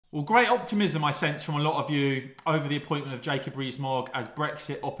Well, great optimism I sense from a lot of you over the appointment of Jacob Rees-Mogg as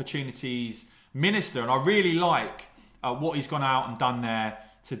Brexit Opportunities Minister. And I really like what he's gone out and done there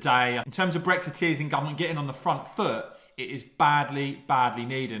today. In terms of Brexiteers in government getting on the front foot, it is badly, badly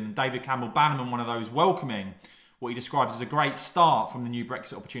needed. And David Campbell-Bannerman, one of those welcoming what he describes as a great start from the new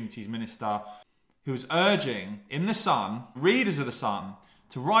Brexit Opportunities Minister, who was urging in The Sun, readers of The Sun,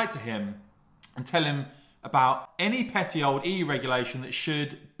 to write to him and tell him about any petty old EU regulation that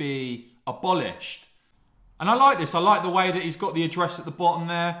should be abolished. And I like this. I like the way that he's got the address at the bottom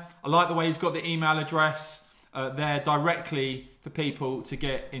there. I like the way he's got the email address there directly for people to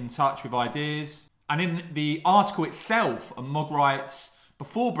get in touch with ideas. And in the article itself, Mogg writes,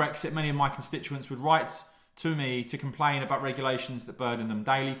 before Brexit, many of my constituents would write to me to complain about regulations that burden them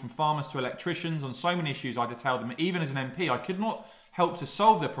daily, from farmers to electricians. On so many issues I detailed them. Even as an MP, I could not help to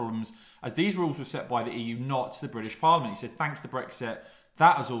solve their problems as these rules were set by the EU, not the British Parliament. He said, thanks to Brexit,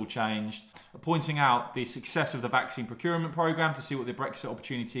 that has all changed. Pointing out the success of the vaccine procurement programme to see what the Brexit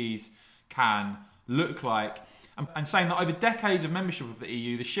opportunities can look like. And saying that over decades of membership of the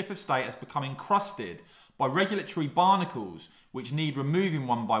EU, the ship of state has become encrusted by regulatory barnacles which need removing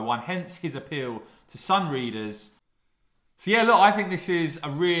one by one, hence his appeal to Sun readers. So yeah, look, I think this is a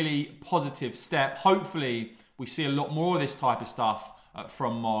really positive step. Hopefully we see a lot more of this type of stuff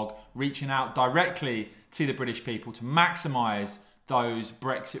from Mogg, reaching out directly to the British people to maximise those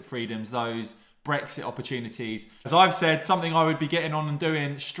Brexit freedoms, those Brexit opportunities. As I've said, something I would be getting on and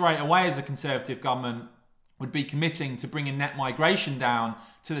doing straight away as a Conservative government would be committing to bringing net migration down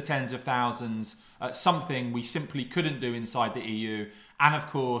to the tens of thousands, something we simply couldn't do inside the EU, and of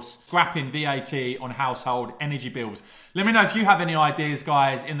course, scrapping VAT on household energy bills. Let me know if you have any ideas,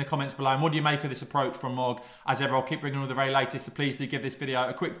 guys, in the comments below, and what do you make of this approach from Mogg? As ever, I'll keep bringing all the very latest, so please do give this video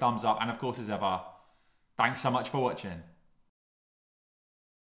a quick thumbs up, and of course, as ever, thanks so much for watching.